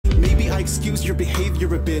excuse your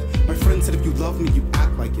behavior a bit. My friend said if you love me, you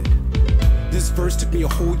act like it. This verse took me a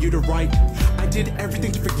whole year to write. I did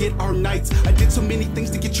everything to forget our nights. I did so many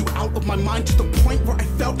things to get you out of my mind, to the point where I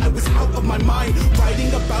felt I was out of my mind. Writing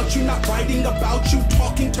about you, not writing about you.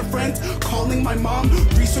 Talking to friends, calling my mom,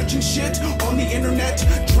 researching shit on the internet.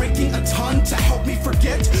 Drinking a ton to help me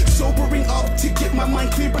forget. Sobering up to get my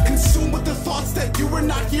mind clear, but consumed with the thoughts that you were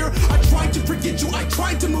not here. I tried to forget you, I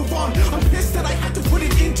tried to move on. I'm pissed that I had to put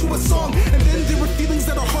it into a song. And then there were feelings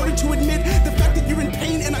that are harder to admit. The fact that you're in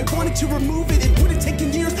pain and I wanted to remove it. It would have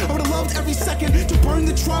taken years, I would have loved every second to burn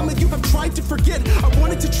the trauma you have tried to forget. I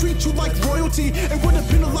wanted to treat you like royalty. It would have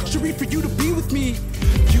been a luxury for you to be with me.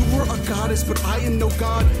 You were a goddess, but I am no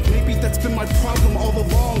god. Maybe that's been my problem all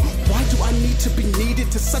along. Why do I need to be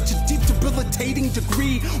needed to such a deep, debilitating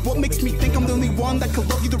degree? What makes me think I'm the only one that could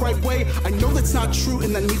love you the right way? I know that's not true,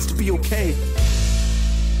 and that needs to be okay.